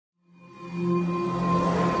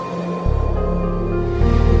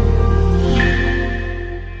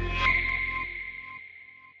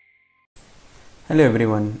Hello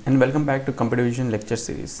everyone and welcome back to Computer Vision lecture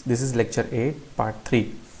series. This is lecture 8 part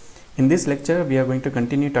 3. In this lecture we are going to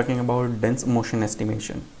continue talking about dense motion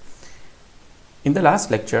estimation. In the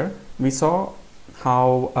last lecture we saw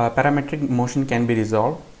how parametric motion can be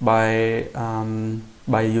resolved by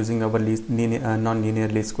using our non-linear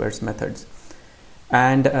least squares methods.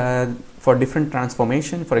 And for different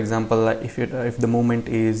transformation, for example, if the moment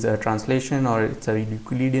is a translation, or it's a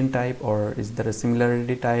Euclidean type, or is there a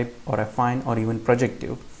similarity type, or affine, or even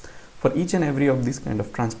projective, for each and every of these kind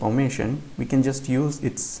of transformation we can just use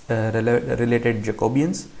its related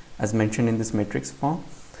Jacobians as mentioned in this matrix form,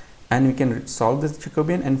 and we can solve this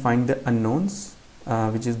Jacobian and find the unknowns,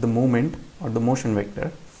 which is the moment or the motion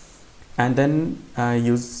vector, and then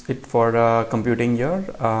use it for computing your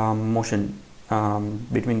motion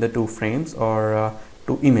between the two frames or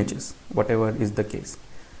two images, whatever is the case.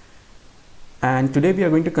 And today we are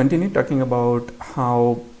going to continue talking about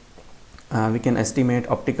how we can estimate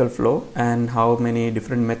optical flow and how many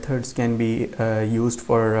different methods can be used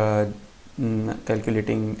for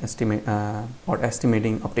calculating or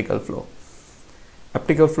estimating optical flow.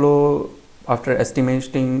 Optical flow, after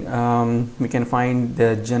estimating, we can find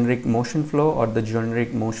the generic motion flow or the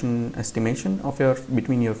generic motion estimation of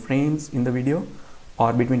between your frames in the video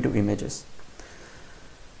or between two images.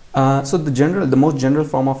 So the most general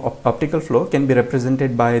form of optical flow can be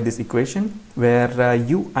represented by this equation, where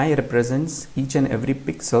ui represents each and every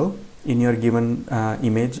pixel in your given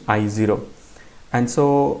image I0, and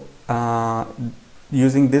so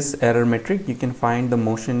using this error metric you can find the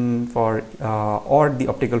motion for or the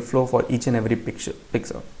optical flow for each and every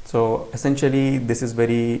pixel. So essentially this is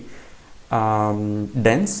very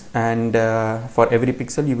dense, and for every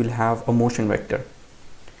pixel you will have a motion vector.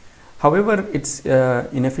 However, it's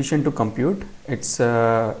inefficient to compute. It's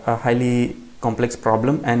a highly complex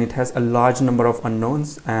problem, and it has a large number of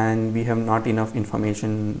unknowns, and we have not enough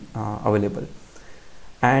information available.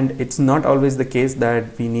 And it's not always the case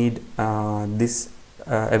that we need this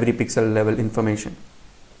every pixel level information.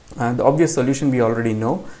 The obvious solution we already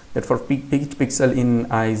know, that for each pixel in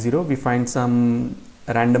I0 we find some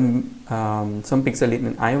random some pixel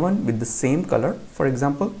in I1 with the same color, for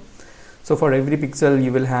example. So for every pixel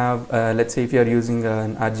you will have let's say if you are using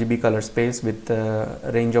an RGB color space with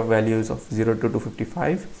a range of values of 0 to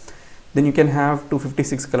 255, then you can have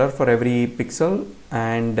 256 color for every pixel.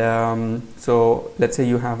 And so let's say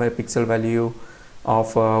you have a pixel value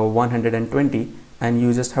of 120, and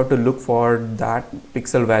you just have to look for that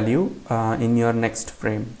pixel value in your next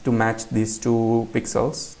frame to match these two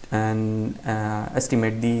pixels and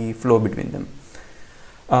estimate the flow between them.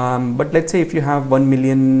 But let's say if you have 1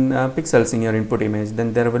 million pixels in your input image,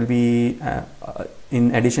 then there will be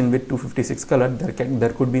in addition with 256 color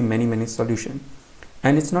there could be many solutions.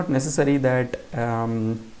 And it's not necessary that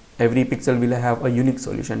every pixel will have a unique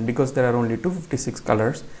solution, because there are only 256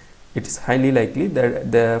 colors. It is highly likely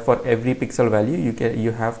that for every pixel value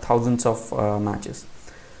you have thousands of matches.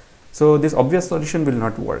 So this obvious solution will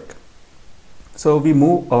not work. So we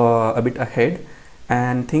move a bit ahead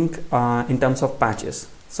and think in terms of patches.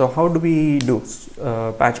 So how do we do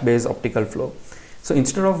patch based optical flow? So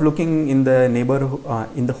instead of looking in the neighborhood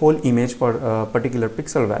in the whole image for a particular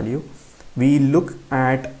pixel value, we look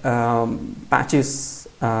at patches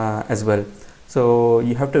as well. So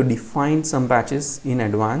you have to define some patches in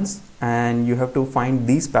advance, and you have to find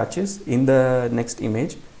these patches in the next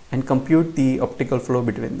image and compute the optical flow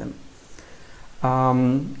between them.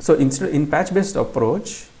 So in patch based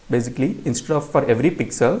approach, basically instead of for every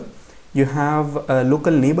pixel you have a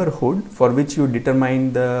local neighborhood for which you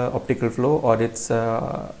determine the optical flow, or its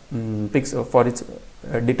pixel for its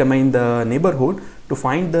determine the neighborhood to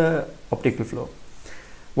find the optical flow.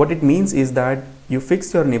 What it means is that you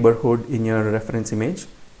fix your neighborhood in your reference image,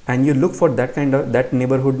 and you look for that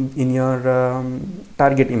neighborhood in your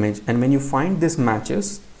target image, and when you find these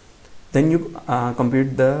matches, then you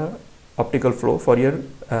compute the optical flow for your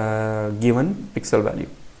given pixel value.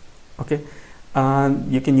 Okay,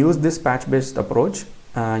 you can use this patch based approach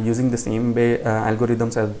using the same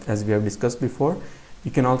algorithms as we have discussed before.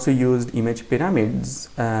 You can also use image pyramids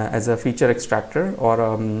as a feature extractor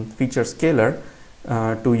or feature scaler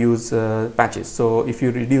to use patches. So if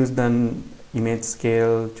you reduce the image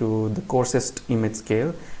scale to the coarsest image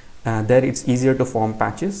scale, there it's easier to form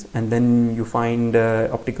patches, and then you find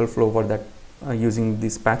optical flow for that using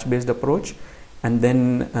this patch based approach, and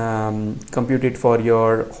then compute it for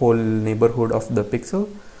your whole neighborhood of the pixel,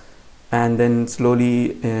 and then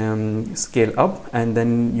slowly scale up, and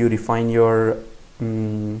then you refine your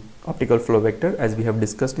optical flow vector as we have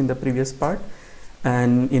discussed in the previous part.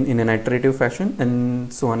 and in an iterative fashion,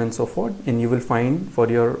 and so on and so forth, and you will find for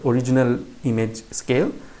your original image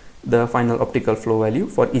scale the final optical flow value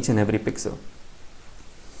for each and every pixel.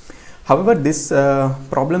 However, this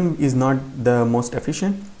problem is not the most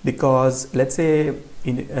efficient, because let's say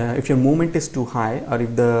if your movement is too high, or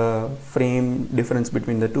if the frame difference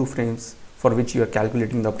between the two frames for which you are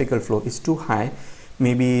calculating the optical flow is too high,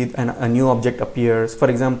 maybe a new object appears. For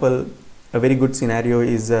example, a very good scenario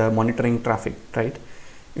is monitoring traffic, right?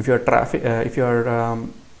 If you're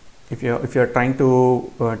trying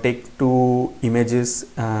to take two images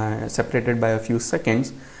separated by a few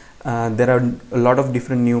seconds, there are a lot of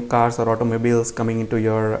different new cars or automobiles coming into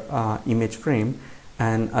your image frame,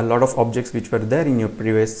 and a lot of objects which were there in your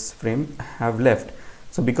previous frame have left.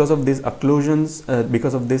 So because of these occlusions,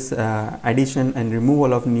 because of this addition and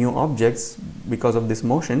removal of new objects, because of this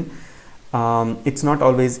motion, it's not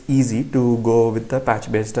always easy to go with the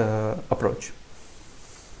patch based approach.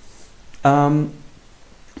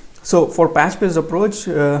 So for patch based approach,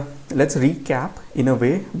 let's recap in a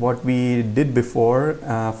way what we did before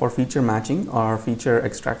for feature matching or feature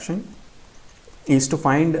extraction is to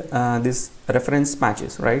find this reference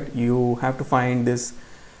patches, right? You have to find this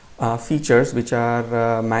features which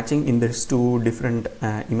are matching in these two different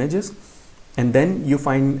images, and then you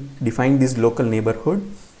define this local neighborhood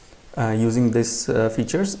using these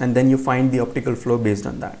features, and then you find the optical flow based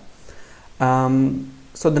on that.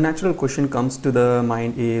 So the natural question comes to the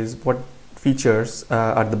mind is what features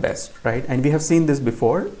are the best, right? And we have seen this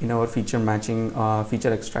before in our feature matching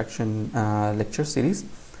feature extraction lecture series.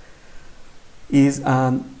 Is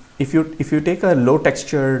if you take a low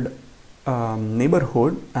textured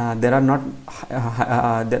neighborhood, there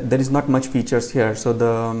is not much features here. So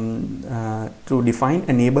to define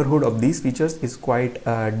a neighborhood of these features is quite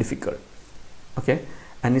difficult. Okay,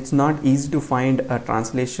 and it's not easy to find a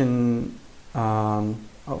translation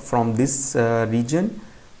from this region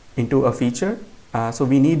into a feature. So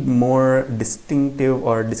we need more distinctive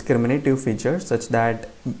or discriminative features such that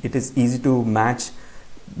it is easy to match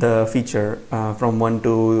the feature from one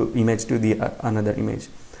image to the another image.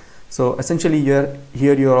 So essentially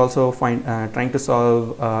you're also trying to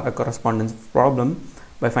solve a correspondence problem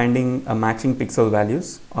by finding matching pixel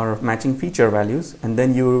values or matching feature values, and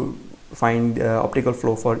then you find optical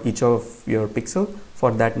flow for each of your pixel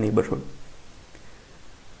for that neighborhood.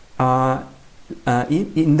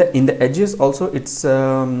 In the edges also it's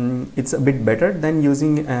a bit better than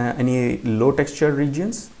using any low texture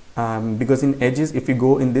regions, because in edges if you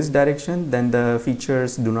go in this direction then the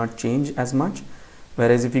features do not change as much,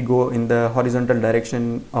 whereas if you go in the horizontal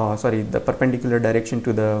direction, the perpendicular direction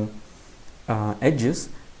to the edges,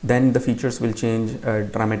 then the features will change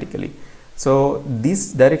dramatically. So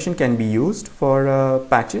this direction can be used for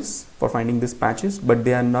patches, for finding these patches, but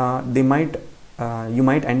you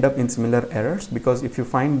might end up in similar errors, because if you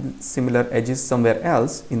find similar edges somewhere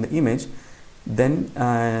else in the image, then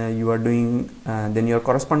then your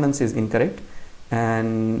correspondence is incorrect,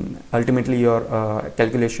 and ultimately your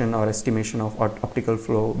calculation or estimation of optical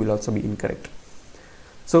flow will also be incorrect.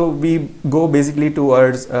 So we go basically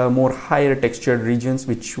towards more higher textured regions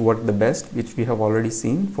which work the best, which we have already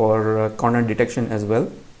seen for corner detection as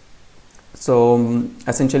well. So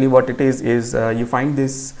essentially what it is you find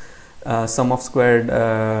this sum of squared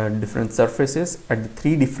different surfaces at the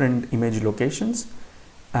three different image locations,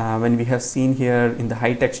 when we have seen here in the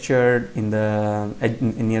high textured, near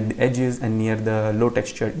the edges, and near the low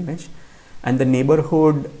textured image. And the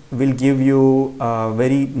neighborhood will give you a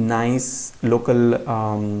very nice local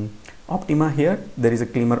optima here. There is a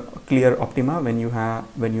clear optima when you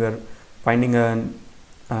are finding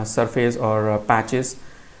a surface or patches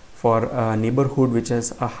for a neighborhood which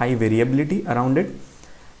has a high variability around it.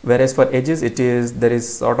 Whereas for edges there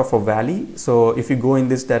is sort of a valley. So if you go in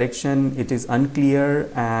this direction, it is unclear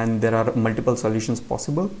and there are multiple solutions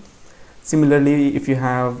possible. Similarly, if you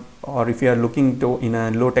are looking to in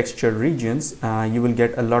a low textured regions, you will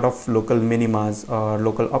get a lot of local minimas or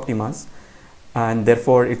local optimas, and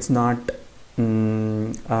therefore it's not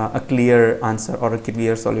a clear answer or a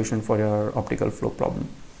clear solution for your optical flow problem.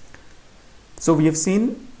 So we have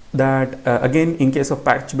seen that again, in case of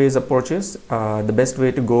patch based approaches, the best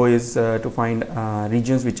way to go is to find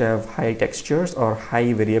regions which have high textures or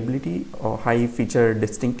high variability or high feature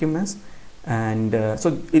distinctiveness, and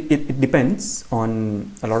so it depends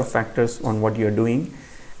on a lot of factors on what you are doing.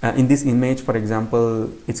 In this image, for example,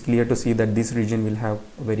 it's clear to see that this region will have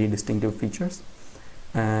very distinctive features,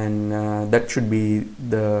 and that should be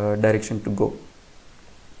the direction to go.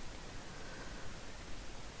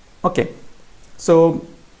 Okay, so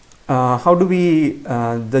how do we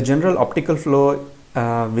the general optical flow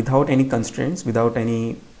without any constraints, without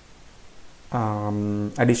any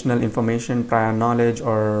additional information, prior knowledge,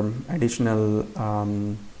 or additional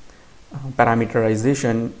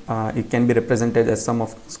parameterization, it can be represented as sum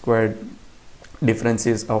of squared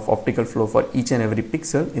differences of optical flow for each and every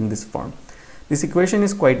pixel in this form. This equation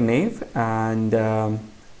is quite naive, and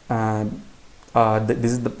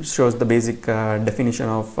this is shows the basic definition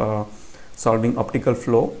of solving optical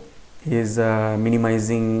flow is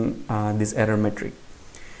minimizing this error metric.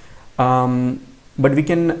 But we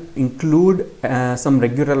can include some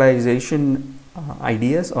regularization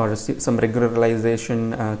ideas or some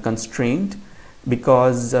regularization constraint,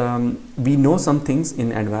 because we know some things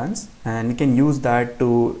in advance, and we can use that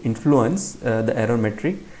to influence the error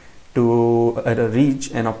metric to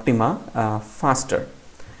reach an optima faster.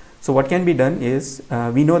 So what can be done is,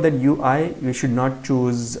 we know that UI, we should not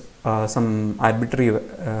choose some arbitrary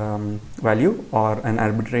value or an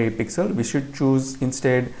arbitrary pixel. We should choose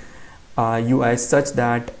instead UI such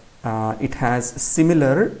that it has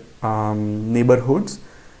similar neighborhoods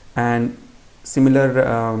and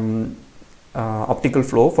similar optical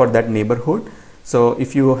flow for that neighborhood. So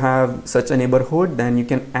if you have such a neighborhood, then you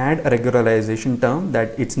can add a regularization term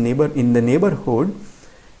that its neighbor in the neighborhood,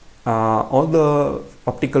 all the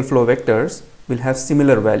optical flow vectors will have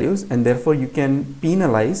similar values, and therefore you can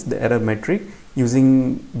penalize the error metric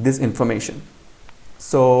using this information.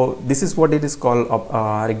 So this is what it is called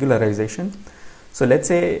regularization. So let's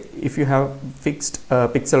say if you have fixed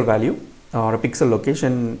pixel value or a pixel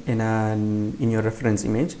location in your reference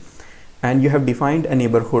image, and you have defined a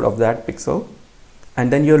neighborhood of that pixel,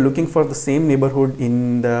 and then you're looking for the same neighborhood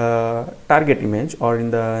in the target image or in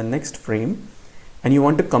the next frame, and you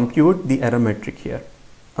want to compute the error metric here.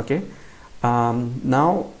 Okay,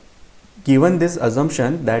 now given this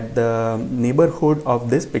assumption that the neighborhood of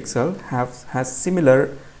this pixel has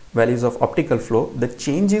similar values of optical flow, the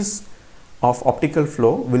changes of optical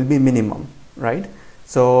flow will be minimum, right?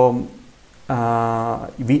 So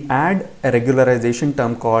we add a regularization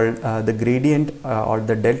term called the gradient or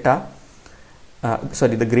the delta,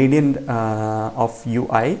 the gradient of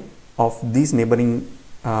UI of these neighboring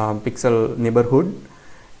pixel neighborhood,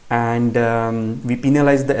 and we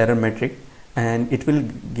penalize the error metric, and it will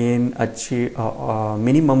gain a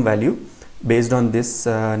minimum value based on this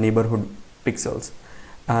neighborhood pixels.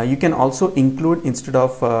 You can also include, instead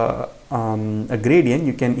of a gradient,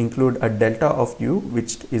 you can include a delta of u,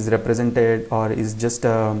 which is represented or is just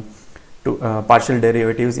partial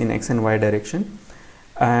derivatives in x and y direction.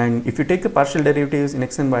 And if you take the partial derivatives in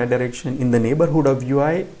x and y direction in the neighborhood of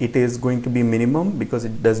UI, it is going to be minimum because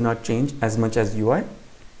it does not change as much as UI.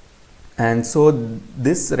 And so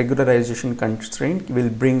this regularization constraint will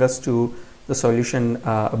bring us to the solution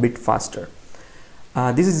a bit faster.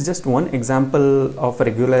 This is just one example of a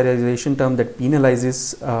regularization term that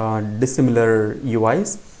penalizes dissimilar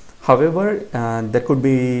UIs. However, there could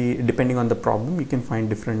be, depending on the problem, you can find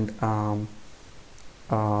different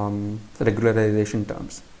regularization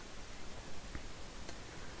terms.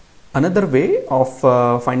 Another way of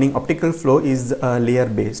finding optical flow is layer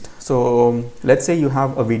based. So let's say you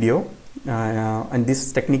have a video, and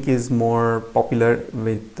this technique is more popular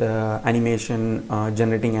with animation,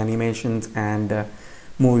 generating animations and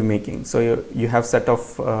movie making. So you have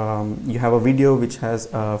you have a video which has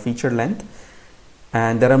a feature length,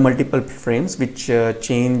 and there are multiple frames which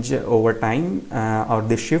change over time, or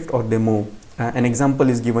they shift or they move. An example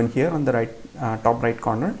is given here on the top right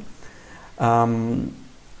corner.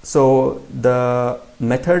 So the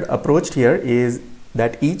method approached here is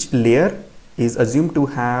that each layer is assumed to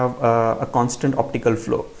have a constant optical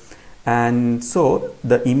flow, and so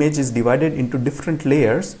the image is divided into different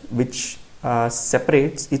layers which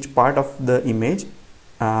separates each part of the image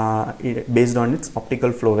based on its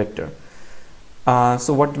optical flow vector.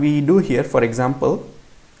 So what we do here, for example,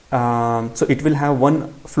 so it will have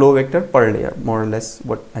one flow vector per layer, more or less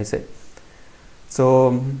what I said.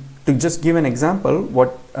 So to just give an example,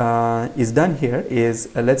 what is done here is,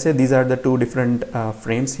 let's say these are the two different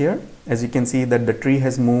frames here. As you can see that the tree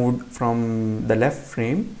has moved from the left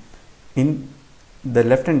frame in the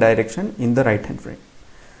left hand direction in the right hand frame,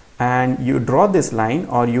 and you draw this line,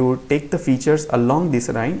 or you take the features along this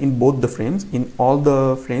line in both the frames, in all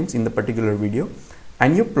the frames in the particular video,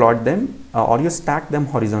 and you plot them or you stack them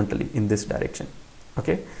horizontally in this direction.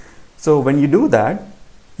 Okay, so when you do that,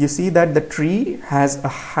 you see that the tree has a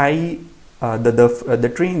high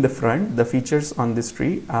the tree in the front, the features on this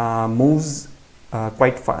tree moves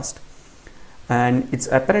quite fast, and it's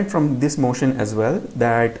apparent from this motion as well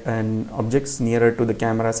that an objects nearer to the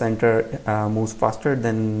camera center moves faster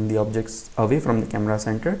than the objects away from the camera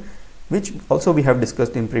center, which also we have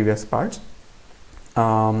discussed in previous parts.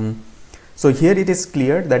 So here it is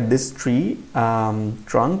clear that this tree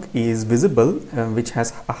trunk is visible, which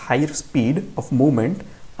has a higher speed of movement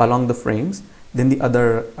along the frames than the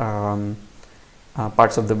other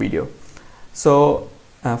parts of the video. So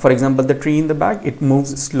for example, the tree in the back, it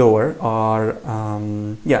moves slower, or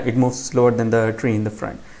it moves slower than the tree in the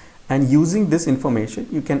front. And using this information,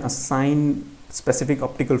 you can assign specific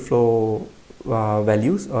optical flow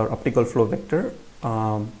values or optical flow vector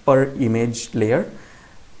per image layer,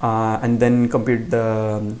 and then compute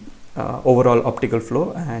the overall optical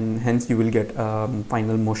flow, and hence you will get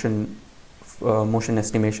final motion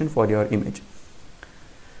estimation for your image.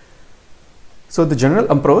 So the general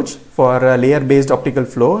approach for layer based optical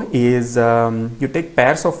flow is you take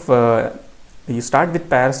pairs of you start with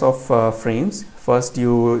pairs of frames. First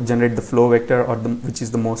you generate the flow vector, or which is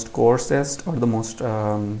the most coarsest or the most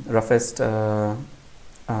roughest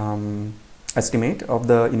estimate of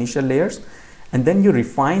the initial layers, and then you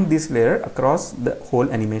refine this layer across the whole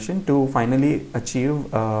animation to finally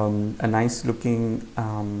achieve a nice looking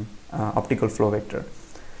optical flow vector.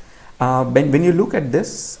 When you look at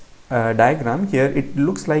this diagram here, it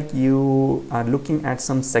looks like you are looking at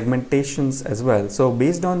some segmentations as well. So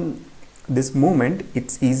based on this movement,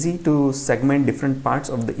 it's easy to segment different parts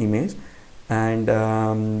of the image, and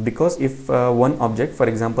because if one object, for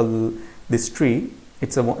example this tree,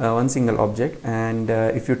 it's a one single object, and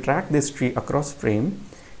if you track this tree across frame,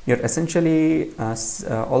 you're essentially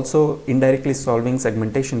also indirectly solving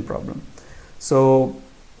segmentation problem. So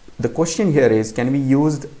the question here is, can we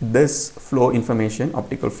use this flow information,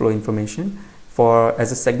 optical flow information,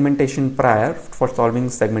 as a segmentation prior for solving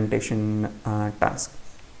segmentation task?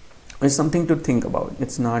 It's something to think about.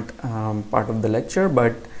 It's not part of the lecture,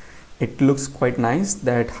 but it looks quite nice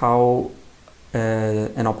that how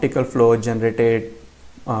an optical flow generated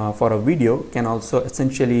for a video can also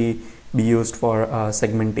essentially be used for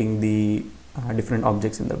segmenting the different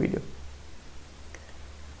objects in the video.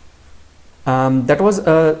 That was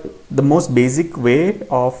the most basic way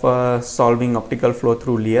of solving optical flow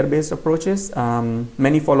through layer based approaches.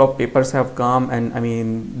 Many follow-up papers have come, and I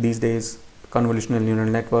mean, these days convolutional neural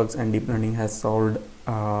networks and deep learning has solved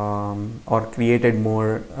or created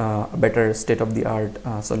more better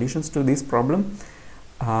state-of-the-art solutions to this problem.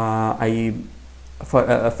 For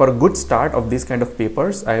a good start of this kind of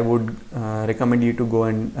papers, I would recommend you to go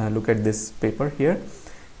and look at this paper here.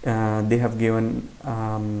 They have given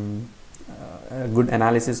a good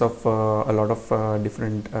analysis of a lot of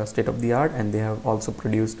different state-of-the-art, and they have also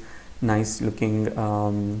produced nice looking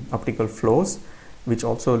optical flows which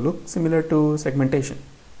also look similar to segmentation.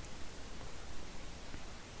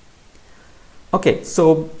 Okay,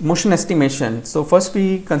 so motion estimation. So first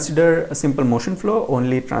we consider a simple motion flow,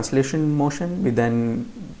 only translation motion, where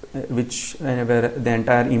the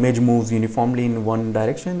entire image moves uniformly in one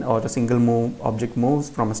direction, or a single object moves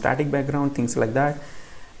from a static background, things like that.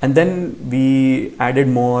 And then we added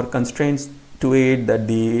more constraints to it, that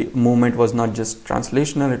the movement was not just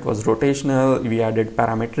translational, it was rotational. We added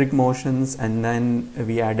parametric motions, and then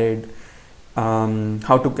we added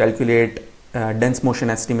how to calculate dense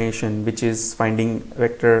motion estimation, which is finding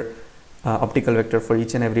vector, optical vector for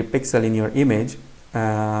each and every pixel in your image,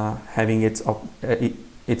 having its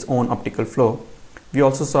own optical flow. We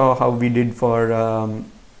also saw how we did for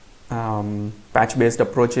patch based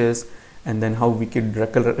approaches, and then how we could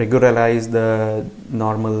regularize the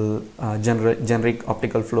normal generic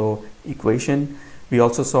optical flow equation. We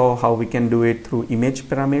also saw how we can do it through image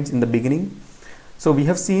pyramids in the beginning. So we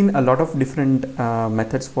have seen a lot of different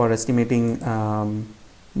methods for estimating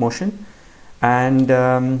motion, and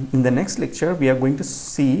in the next lecture we are going to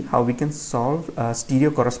see how we can solve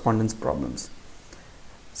stereo correspondence problems.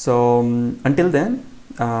 So until then,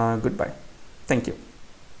 goodbye. Thank you.